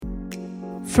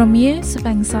From years of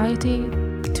anxiety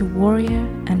to warrior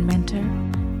and mentor,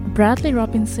 Bradley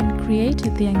Robinson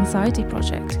created the Anxiety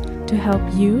Project to help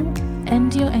you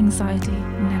end your anxiety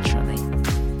naturally.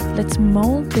 Let's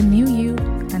mold the new you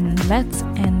and let's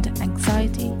end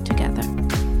anxiety together.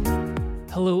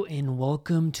 Hello and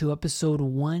welcome to episode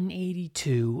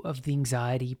 182 of the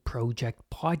Anxiety Project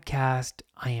podcast.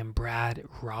 I am Brad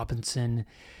Robinson.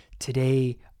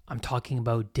 Today I'm talking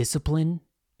about discipline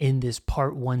in this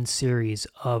part 1 series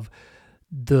of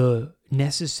the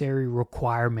necessary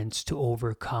requirements to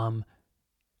overcome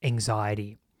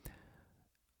anxiety.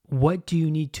 What do you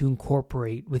need to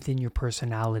incorporate within your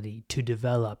personality to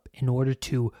develop in order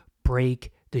to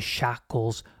break the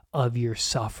shackles of your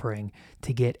suffering,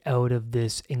 to get out of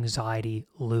this anxiety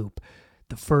loop?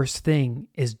 The first thing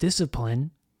is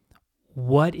discipline.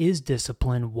 What is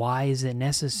discipline? Why is it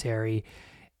necessary?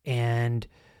 And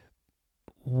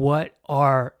what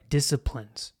are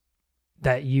disciplines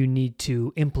that you need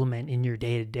to implement in your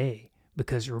day-to-day?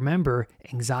 Because remember,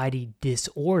 anxiety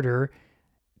disorder,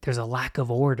 there's a lack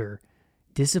of order.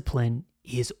 Discipline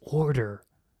is order,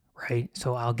 right?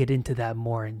 So I'll get into that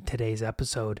more in today's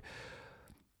episode.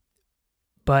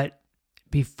 But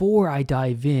before I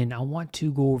dive in, I want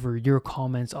to go over your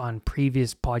comments on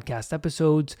previous podcast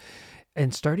episodes.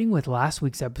 And starting with last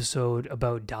week's episode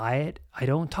about diet, I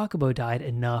don't talk about diet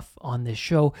enough on this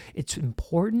show. It's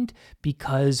important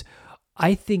because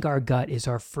I think our gut is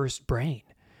our first brain.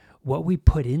 What we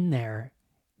put in there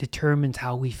determines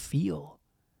how we feel,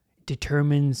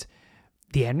 determines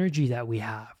the energy that we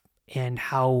have, and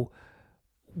how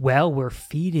well we're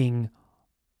feeding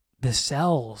the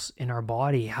cells in our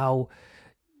body, how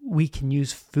we can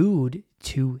use food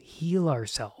to heal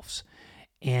ourselves.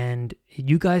 And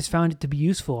you guys found it to be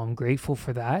useful. I'm grateful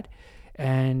for that.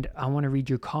 And I want to read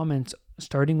your comments,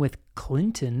 starting with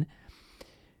Clinton.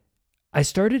 I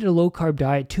started a low-carb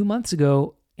diet 2 months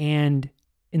ago, and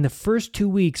in the first 2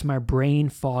 weeks, my brain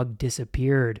fog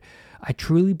disappeared. I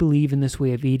truly believe in this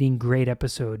way of eating. Great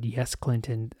episode. Yes,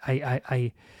 Clinton.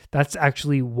 I that's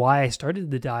actually why I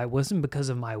started the diet. It wasn't because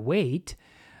of my weight.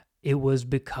 It was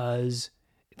because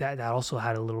that also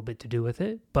had a little bit to do with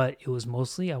it, but it was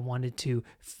mostly I wanted to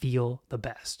feel the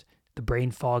best. The brain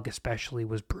fog especially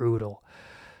was brutal.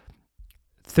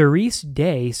 Therese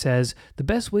Day says, the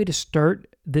best way to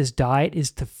start this diet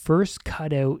is to first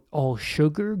cut out all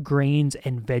sugar, grains,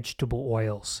 and vegetable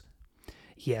oils.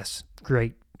 Yes,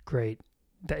 great.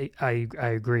 I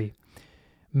agree.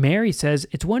 Mary says,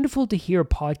 it's wonderful to hear a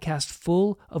podcast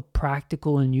full of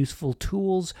practical and useful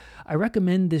tools. I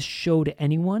recommend this show to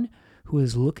anyone who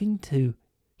is looking to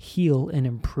heal and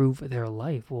improve their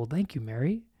life. Well, thank you,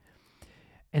 Mary.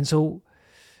 And so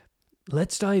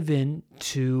let's dive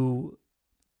into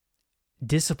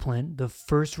discipline, the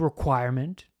first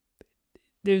requirement.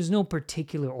 There's no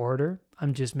particular order.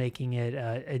 I'm just making it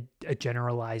a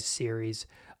generalized series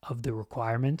of the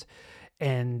requirements.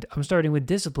 And I'm starting with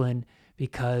discipline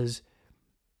because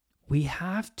we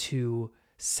have to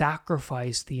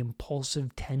sacrifice the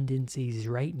impulsive tendencies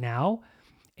right now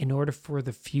in order for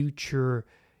the future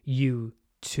you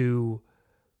to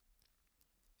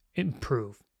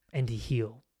improve and to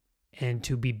heal and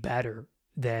to be better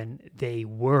than they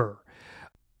were.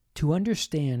 To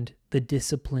understand the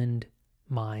disciplined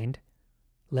mind,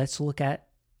 let's look at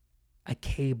a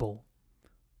cable.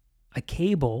 A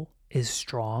cable is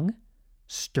strong,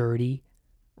 sturdy,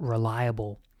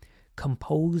 reliable,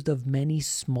 composed of many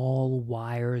small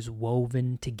wires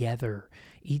woven together.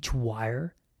 Each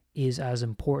wire is as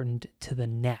important to the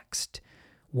next.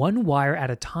 One wire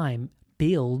at a time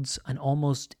builds an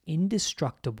almost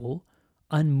indestructible,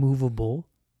 unmovable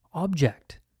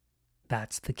object.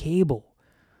 That's the cable.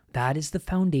 That is the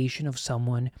foundation of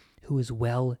someone who is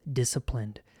well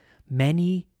disciplined.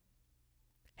 Many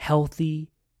healthy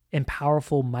and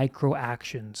powerful micro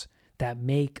actions that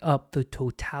make up the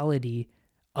totality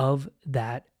of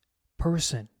that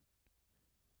person,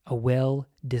 a well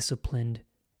disciplined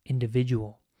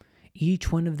individual.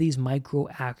 Each one of these micro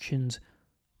actions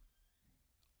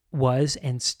was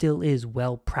and still is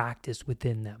well practiced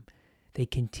within them. They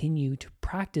continue to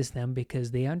practice them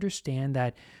because they understand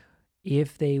that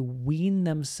if they wean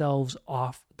themselves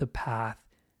off the path,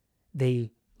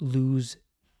 they lose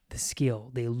the skill,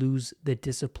 they lose the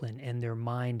discipline, and their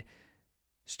mind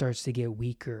starts to get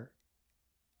weaker.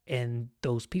 And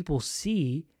those people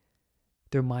see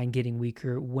their mind getting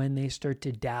weaker when they start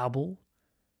to dabble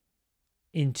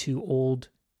into old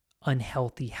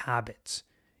unhealthy habits.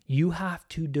 You have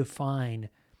to define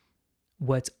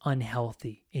what's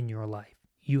unhealthy in your life.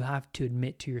 You have to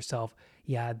admit to yourself,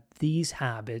 yeah, these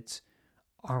habits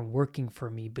aren't working for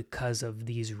me because of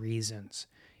these reasons.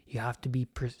 You have to be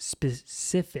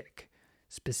specific.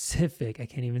 Specific. I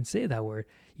can't even say that word.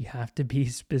 You have to be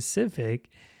specific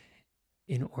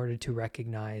in order to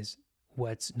recognize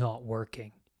what's not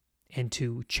working and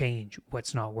to change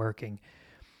what's not working.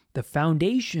 The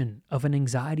foundation of an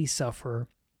anxiety sufferer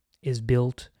is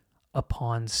built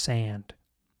upon sand.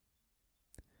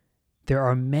 There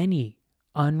are many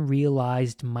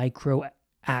unrealized micro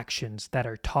actions that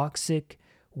are toxic,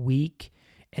 weak,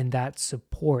 and that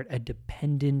support a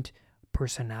dependent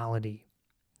personality.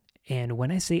 And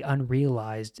when I say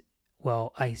unrealized,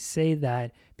 well, I say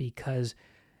that because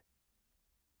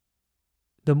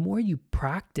the more you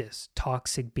practice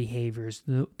toxic behaviors,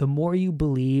 the more you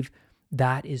believe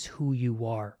that is who you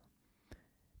are,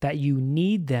 that you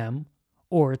need them,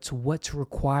 or it's what's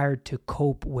required to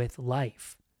cope with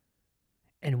life.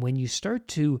 And when you start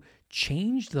to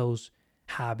change those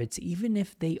habits, even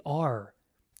if they are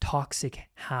toxic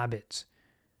habits,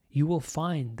 you will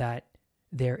find that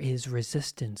there is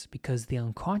resistance, because the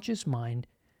unconscious mind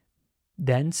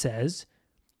then says,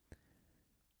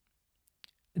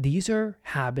 these are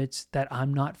habits that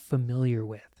I'm not familiar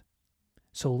with.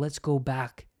 So let's go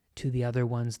back to the other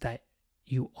ones that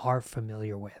you are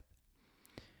familiar with.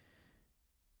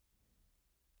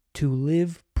 To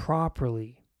live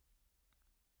properly,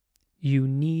 you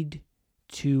need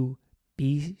to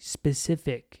be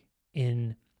specific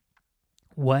in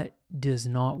what does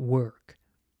not work.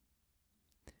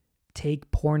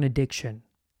 Take porn addiction.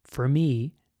 For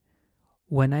me,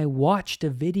 when I watched a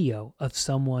video of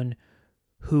someone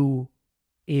who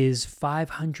is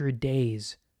 500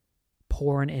 days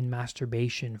porn and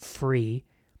masturbation free,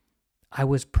 I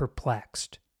was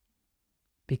perplexed,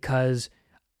 because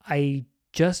I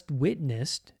just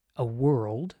witnessed a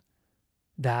world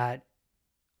that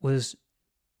was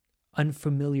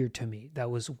unfamiliar to me,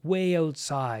 that was way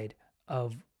outside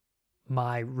of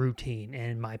my routine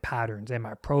and my patterns and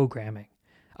my programming.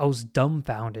 I was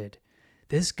dumbfounded.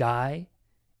 This guy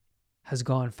has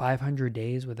gone 500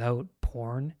 days without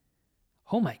porn.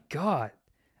 Oh my God.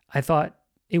 I thought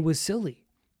it was silly.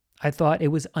 I thought it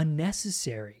was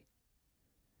unnecessary.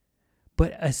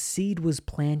 But a seed was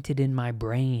planted in my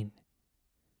brain.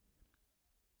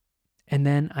 And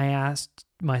then I asked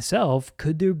myself,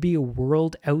 could there be a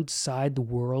world outside the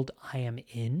world I am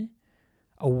in?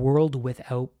 A world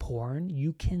without porn?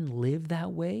 You can live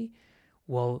that way?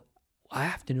 Well, I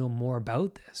have to know more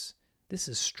about this. This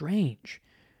is strange.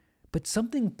 But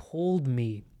something pulled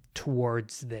me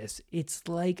towards this. It's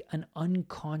like an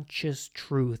unconscious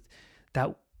truth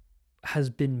that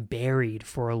has been buried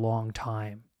for a long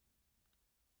time.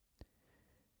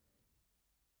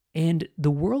 And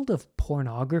the world of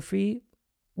pornography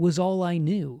was all I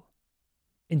knew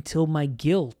until my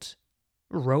guilt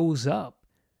rose up.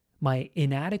 My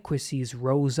inadequacies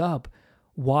rose up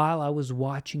while I was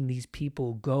watching these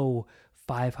people go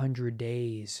 500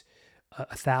 days,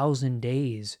 1,000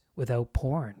 days without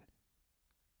porn.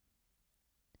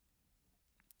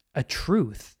 A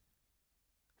truth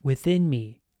within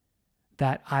me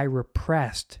that I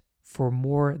repressed for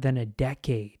more than a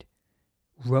decade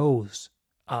rose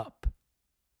up.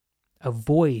 A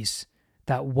voice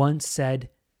that once said,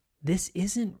 this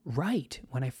isn't right.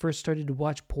 When I first started to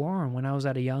watch porn when I was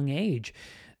at a young age,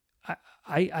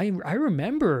 I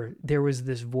remember there was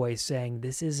this voice saying,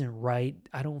 this isn't right.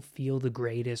 I don't feel the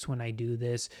greatest when I do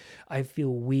this. I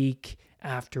feel weak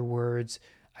afterwards.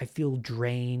 I feel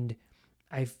drained.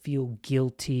 I feel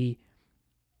guilty.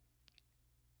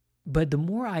 But the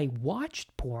more I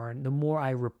watched porn, the more I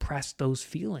repressed those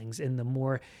feelings, and the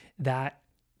more that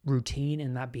routine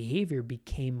and that behavior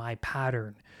became my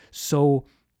pattern. So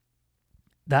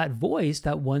that voice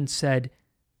that once said,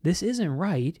 this isn't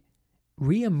right,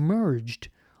 reemerged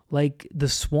like the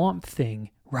Swamp Thing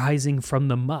rising from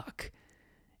the muck.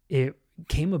 It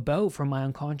came about from my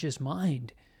unconscious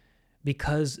mind,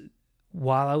 because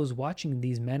while I was watching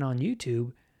these men on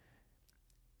YouTube,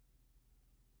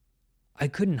 I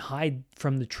couldn't hide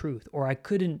from the truth, or I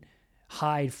couldn't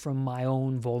hide from my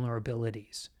own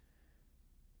vulnerabilities.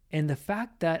 And the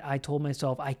fact that I told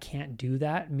myself I can't do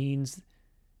that means,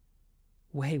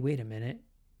 wait a minute.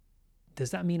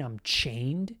 Does that mean I'm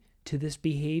chained to this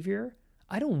behavior?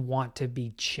 I don't want to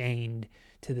be chained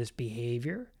to this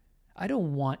behavior. I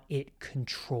don't want it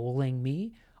controlling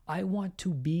me. I want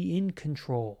to be in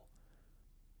control.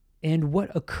 And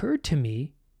what occurred to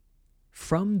me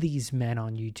from these men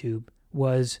on YouTube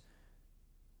was,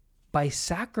 by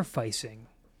sacrificing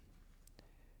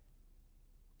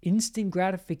instant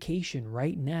gratification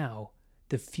right now,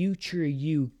 the future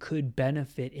you could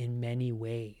benefit in many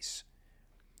ways.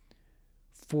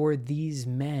 For these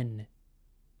men,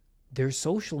 their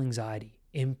social anxiety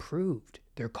improved.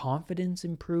 Their confidence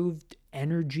improved,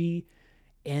 energy,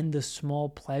 and the small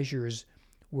pleasures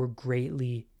were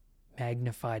greatly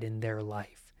magnified in their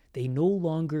life. They no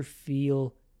longer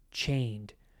feel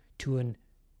chained to an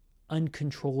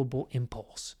uncontrollable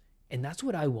impulse. And that's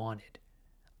what I wanted.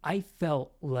 I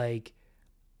felt like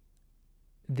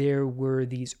there were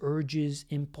these urges,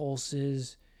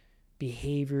 impulses,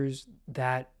 behaviors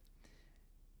that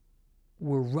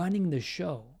were running the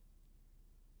show.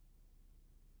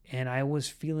 And I was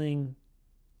feeling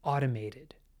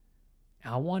automated.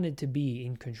 I wanted to be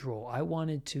in control. I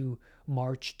wanted to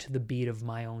march to the beat of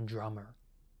my own drummer.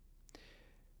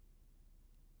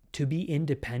 To be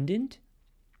independent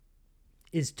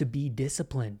is to be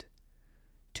disciplined.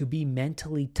 To be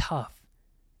mentally tough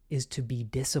is to be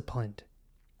disciplined.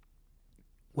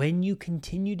 When you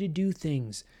continue to do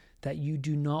things that you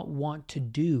do not want to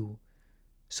do,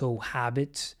 so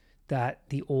habits that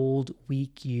the old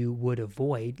weak you would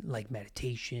avoid, like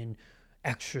meditation,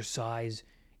 exercise,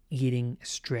 eating a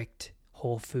strict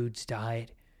whole foods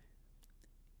diet,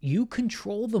 you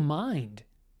control the mind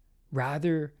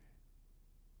rather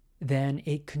than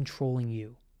it controlling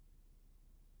you.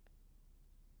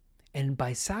 And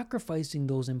by sacrificing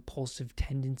those impulsive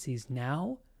tendencies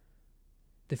now,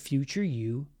 the future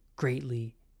you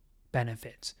greatly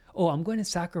benefits. Oh, I'm going to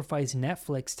sacrifice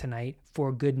Netflix tonight for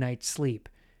a good night's sleep.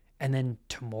 And then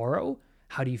tomorrow,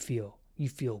 how do you feel? You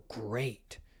feel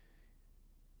great.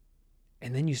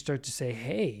 And then you start to say,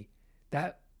 hey,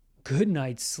 that good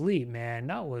night's sleep, man,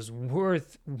 that was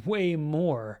worth way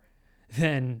more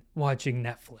than watching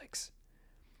Netflix.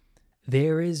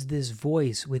 There is this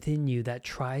voice within you that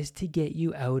tries to get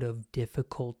you out of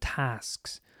difficult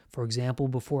tasks. For example,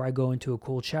 before I go into a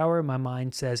cold shower, my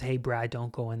mind says, hey, Brad,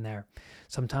 don't go in there.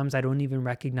 Sometimes I don't even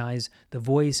recognize the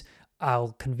voice.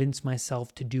 I'll convince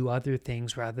myself to do other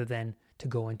things rather than to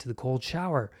go into the cold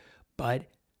shower. But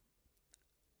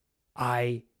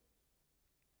I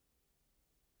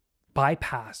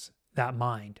bypass that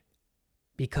mind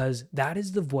because that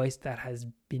is the voice that has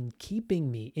been keeping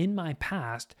me in my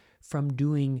past from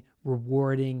doing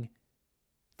rewarding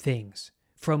things,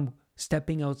 from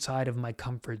stepping outside of my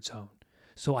comfort zone.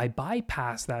 So I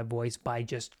bypass that voice by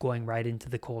just going right into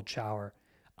the cold shower.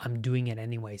 I'm doing it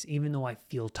anyways, even though I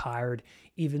feel tired,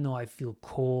 even though I feel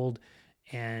cold,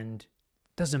 and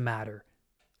it doesn't matter.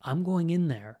 I'm going in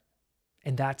there,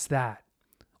 and that's that.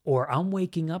 Or I'm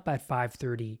waking up at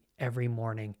 5:30 every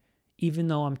morning, even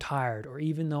though I'm tired, or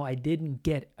even though I didn't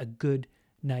get a good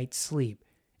night's sleep.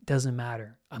 It doesn't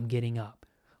matter. I'm getting up.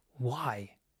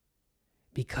 Why?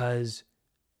 Because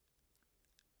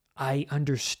I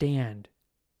understand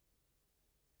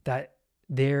that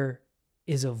there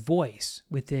is a voice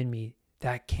within me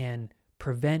that can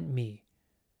prevent me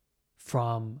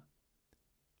from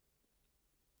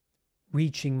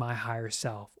reaching my higher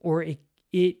self, or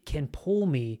it can pull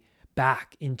me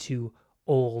back into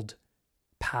old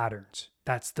patterns.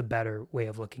 That's the better way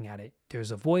of looking at it.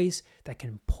 There's a voice that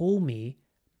can pull me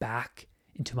back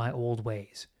into my old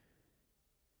ways.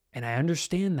 And I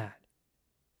understand that.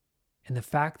 And the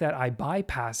fact that I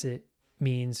bypass it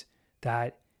means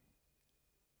that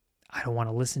I don't want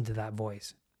to listen to that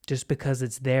voice. Just because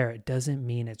it's there, it doesn't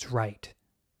mean it's right.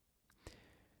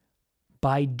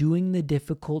 By doing the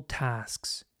difficult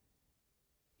tasks,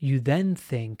 you then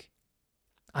think,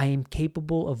 I am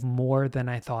capable of more than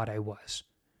I thought I was.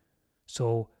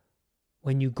 So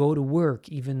when you go to work,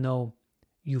 even though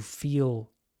you feel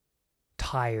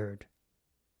tired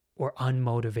or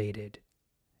unmotivated,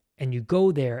 and you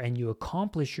go there and you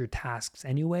accomplish your tasks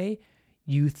anyway,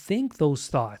 you think those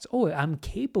thoughts, oh, I'm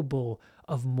capable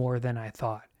of more than I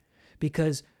thought.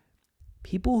 Because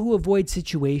people who avoid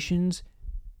situations,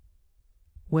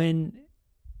 when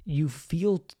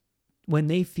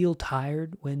they feel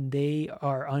tired, when they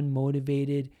are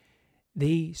unmotivated,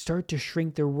 they start to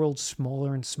shrink their world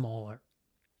smaller and smaller.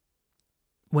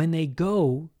 When they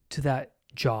go to that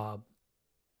job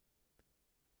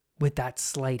with that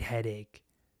slight headache,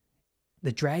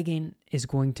 the dragon is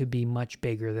going to be much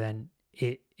bigger than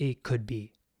it could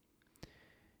be.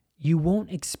 You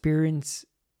won't experience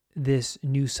this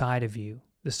new side of you,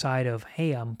 the side of,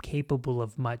 hey, I'm capable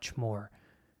of much more,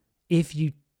 if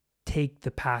you take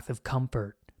the path of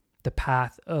comfort, the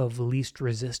path of least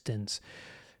resistance.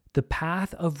 The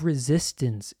path of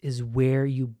resistance is where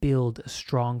you build a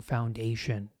strong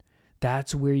foundation.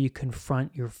 That's where you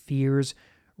confront your fears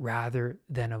rather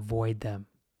than avoid them.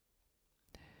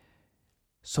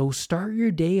 So start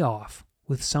your day off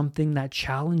with something that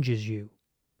challenges you,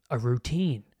 a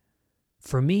routine.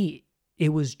 For me, it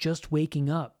was just waking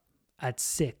up at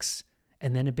 6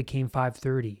 and then it became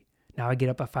 5:30. Now I get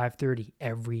up at 5:30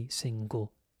 every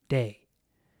single day.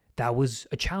 That was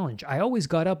a challenge. I always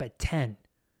got up at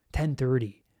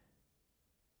 10:30.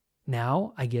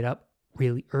 Now I get up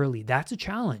really early. That's a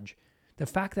challenge. The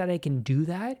fact that I can do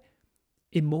that,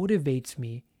 it motivates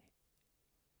me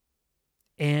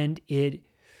and it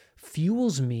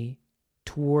fuels me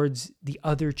towards the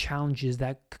other challenges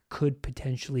that could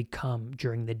potentially come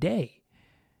during the day.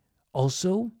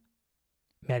 Also,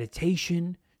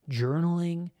 meditation,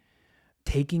 journaling,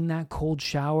 taking that cold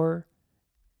shower,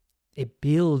 it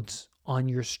builds on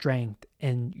your strength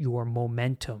and your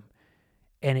momentum,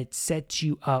 and it sets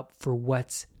you up for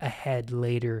what's ahead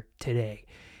later today.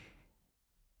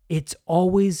 It's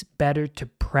always better to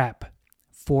prep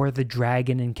for the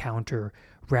dragon encounter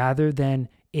rather than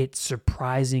it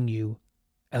surprising you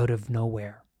out of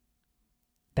nowhere.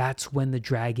 That's when the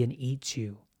dragon eats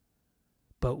you.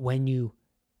 But when you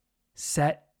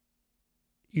set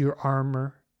your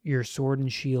armor, your sword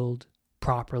and shield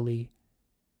properly,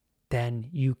 then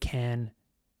you can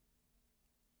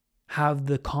have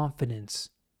the confidence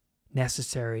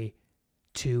necessary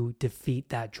to defeat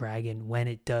that dragon when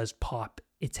it does pop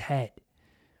its head.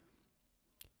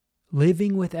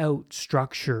 Living without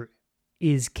structure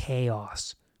is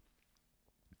chaos.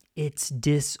 It's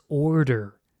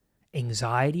disorder.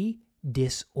 Anxiety,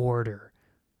 disorder.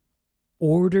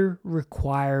 Order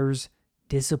requires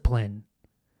discipline.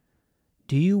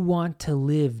 Do you want to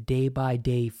live day by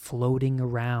day floating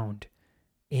around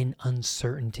in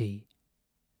uncertainty?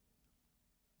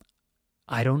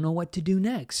 I don't know what to do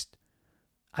next.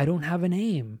 I don't have an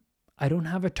aim. I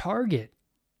don't have a target.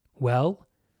 Well,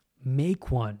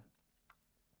 make one.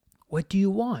 What do you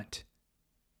want?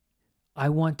 I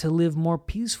want to live more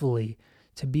peacefully,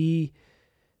 to be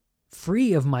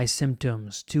free of my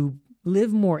symptoms, to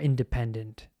live more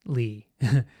independently.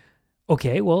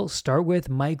 Okay, well, start with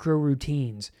micro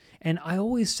routines. And I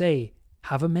always say,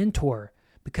 have a mentor,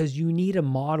 because you need a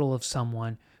model of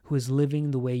someone who is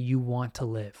living the way you want to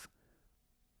live.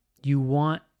 You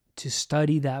want to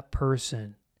study that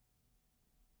person.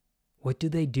 What do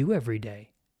they do every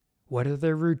day? What are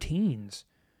their routines?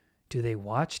 Do they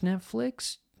watch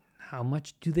Netflix? How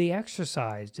much do they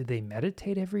exercise? Do they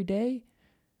meditate every day?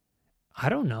 I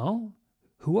don't know.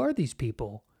 Who are these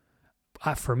people?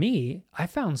 For me, I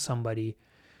found somebody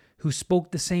who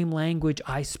spoke the same language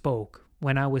I spoke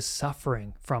when I was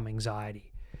suffering from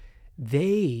anxiety.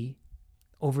 They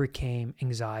overcame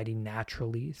anxiety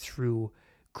naturally through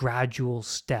gradual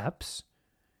steps,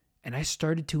 and I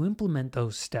started to implement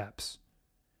those steps.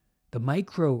 The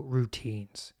micro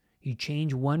routines. You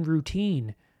change one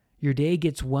routine, your day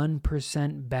gets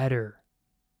 1% better.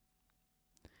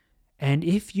 And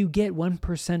if you get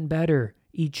 1% better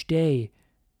each day,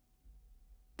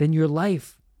 then your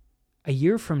life a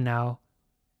year from now,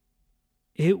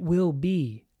 it will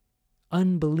be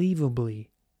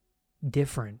unbelievably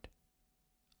different.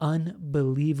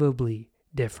 Unbelievably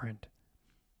different.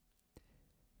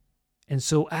 And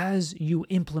so as you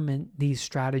implement these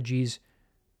strategies,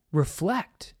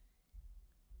 reflect.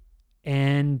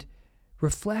 And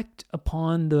reflect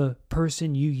upon the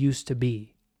person you used to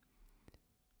be.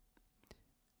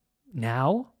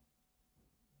 Now,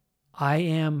 I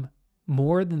am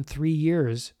more than 3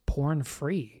 years porn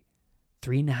free,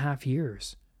 3.5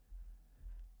 years.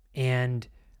 And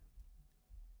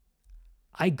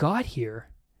I got here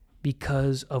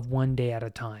because of one day at a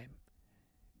time,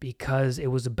 because it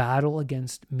was a battle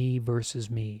against me versus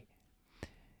me.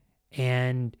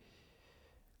 And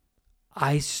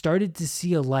I started to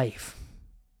see a life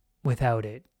without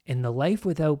it. And the life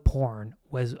without porn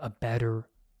was a better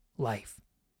life.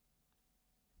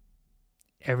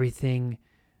 Everything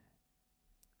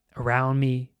around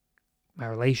me, my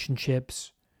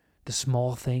relationships, the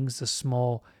small things, the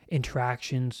small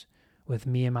interactions with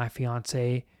me and my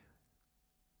fiance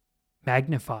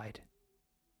magnified.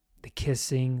 The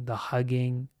kissing, the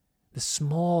hugging, the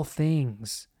small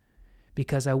things,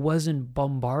 because I wasn't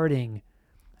bombarding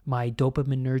my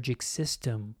dopaminergic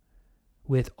system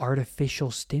with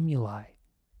artificial stimuli.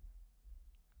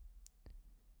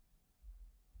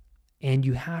 And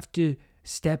you have to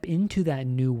step into that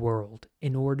new world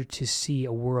in order to see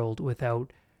a world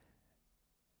without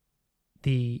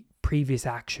the previous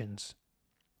actions.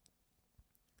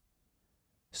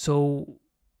 So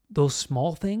those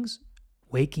small things,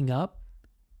 waking up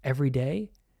every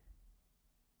day,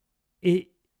 it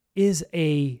is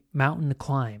a mountain to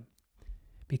climb,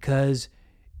 because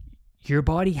your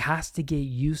body has to get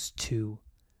used to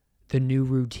the new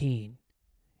routine.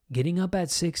 Getting up at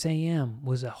 6 a.m.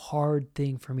 was a hard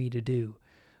thing for me to do.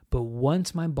 But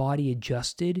once my body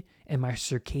adjusted and my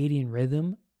circadian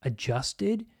rhythm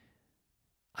adjusted,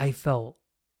 I felt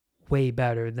way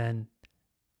better than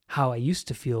how I used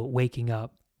to feel waking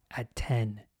up at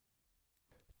 10.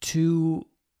 To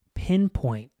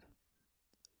pinpoint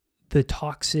the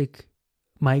toxic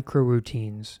micro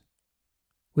routines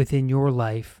within your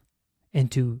life and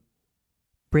to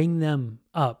bring them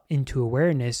up into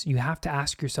awareness, you have to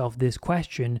ask yourself this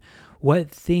question: what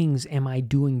things am I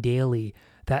doing daily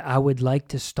that I would like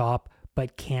to stop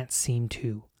but can't seem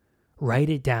to? Write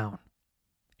it down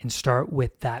and start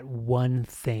with that one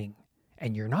thing.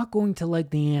 And you're not going to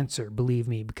like the answer, believe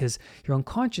me, because your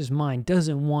unconscious mind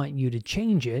doesn't want you to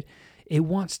change it. It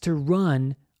wants to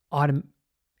run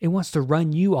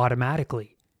you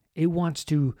automatically. It wants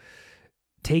to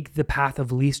take the path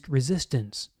of least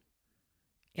resistance.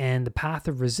 And the path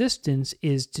of resistance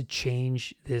is to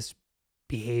change this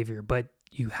behavior. But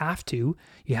you have to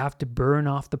burn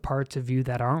off the parts of you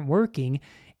that aren't working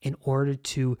in order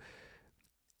to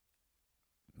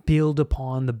build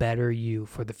upon the better you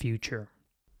for the future.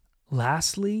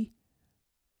 Lastly,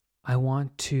 I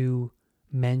want to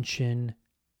mention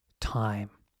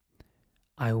time.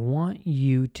 I want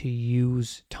you to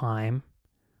use time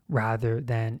rather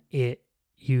than it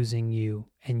using you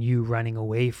and you running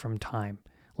away from time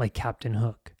like Captain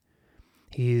Hook.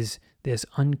 He's this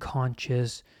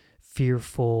unconscious,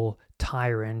 fearful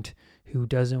tyrant who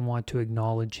doesn't want to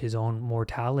acknowledge his own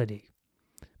mortality.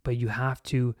 But you have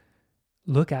to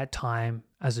look at time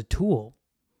as a tool.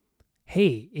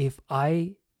 Hey, if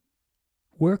I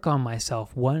work on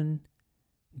myself one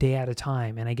day at a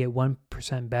time and I get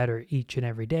 1% better each and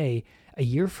every day, a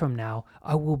year from now,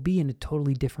 I will be in a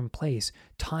totally different place.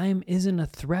 Time isn't a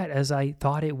threat as I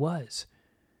thought it was.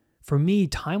 For me,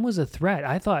 time was a threat.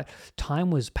 I thought time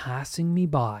was passing me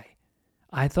by.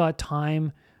 I thought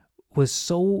time was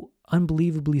so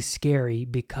unbelievably scary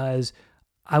because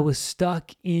I was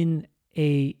stuck in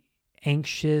a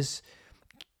anxious,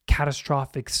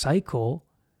 catastrophic cycle,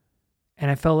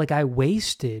 and I felt like I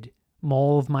wasted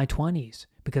all of my 20s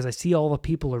because I see all the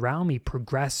people around me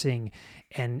progressing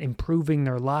and improving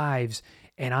their lives,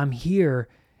 and I'm here,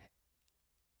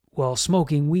 well,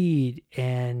 smoking weed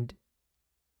and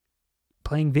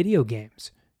playing video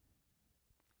games.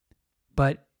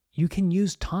 But you can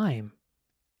use time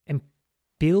and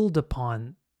build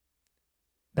upon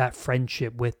that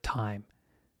friendship with time.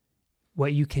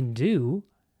 What you can do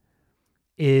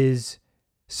is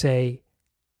say,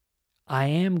 I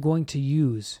am going to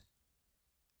use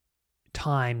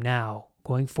time now,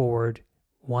 going forward,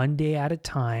 one day at a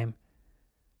time,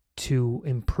 to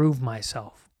improve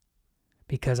myself.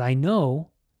 Because I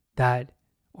know that,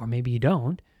 or maybe you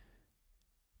don't,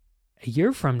 a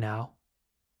year from now,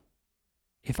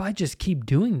 if I just keep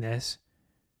doing this,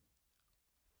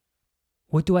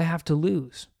 what do I have to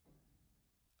lose?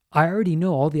 I already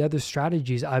know all the other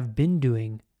strategies I've been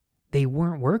doing, they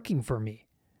weren't working for me.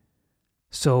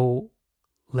 So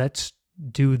let's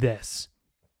do this.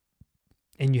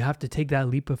 And you have to take that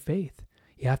leap of faith.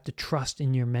 You have to trust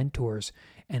in your mentors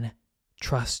and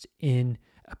trust in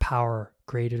a power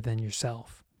greater than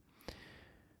yourself.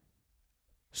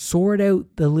 Sort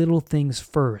out the little things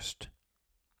first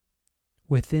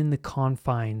within the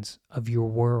confines of your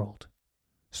world.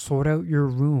 Sort out your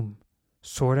room.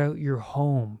 Sort out your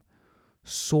home.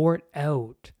 Sort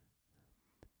out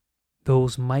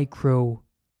those micro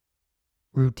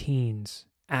routines,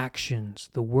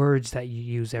 actions, the words that you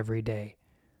use every day.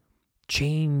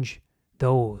 Change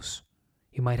those.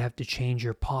 You might have to change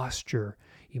your posture.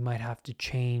 You might have to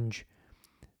change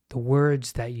the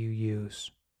words that you use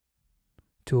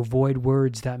to avoid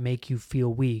words that make you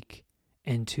feel weak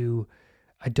and to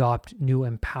adopt new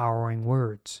empowering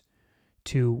words,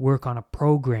 to work on a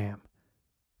program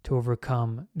to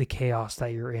overcome the chaos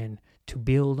that you're in, to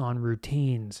build on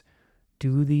routines.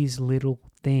 Do these little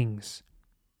things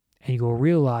and you will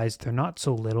realize they're not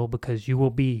so little because you will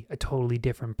be a totally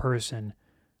different person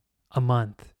a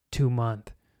month, 2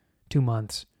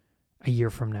 months, a year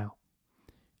from now.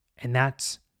 And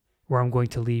that's where I'm going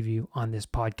to leave you on this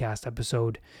podcast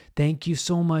episode. Thank you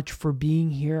so much for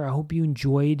being here. I hope you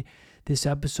enjoyed this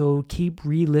episode. Keep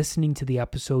re-listening to the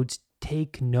episodes.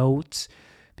 Take notes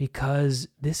because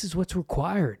this is what's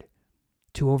required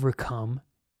to overcome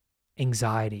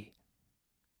anxiety.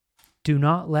 Do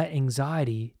not let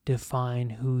anxiety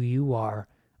define who you are.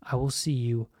 I will see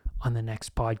you on the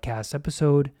next podcast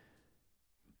episode.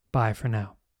 Bye for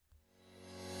now.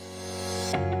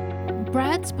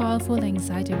 Brad's Powerful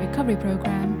Anxiety Recovery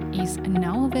Program is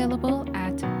now available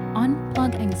at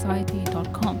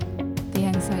unpluganxiety.com. The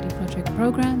Anxiety Project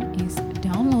program is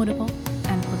downloadable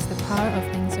and puts the power of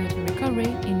anxiety recovery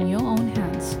in your own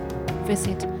hands.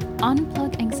 Visit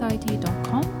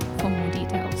unpluganxiety.com for more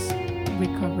details.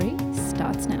 Recovery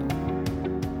starts now.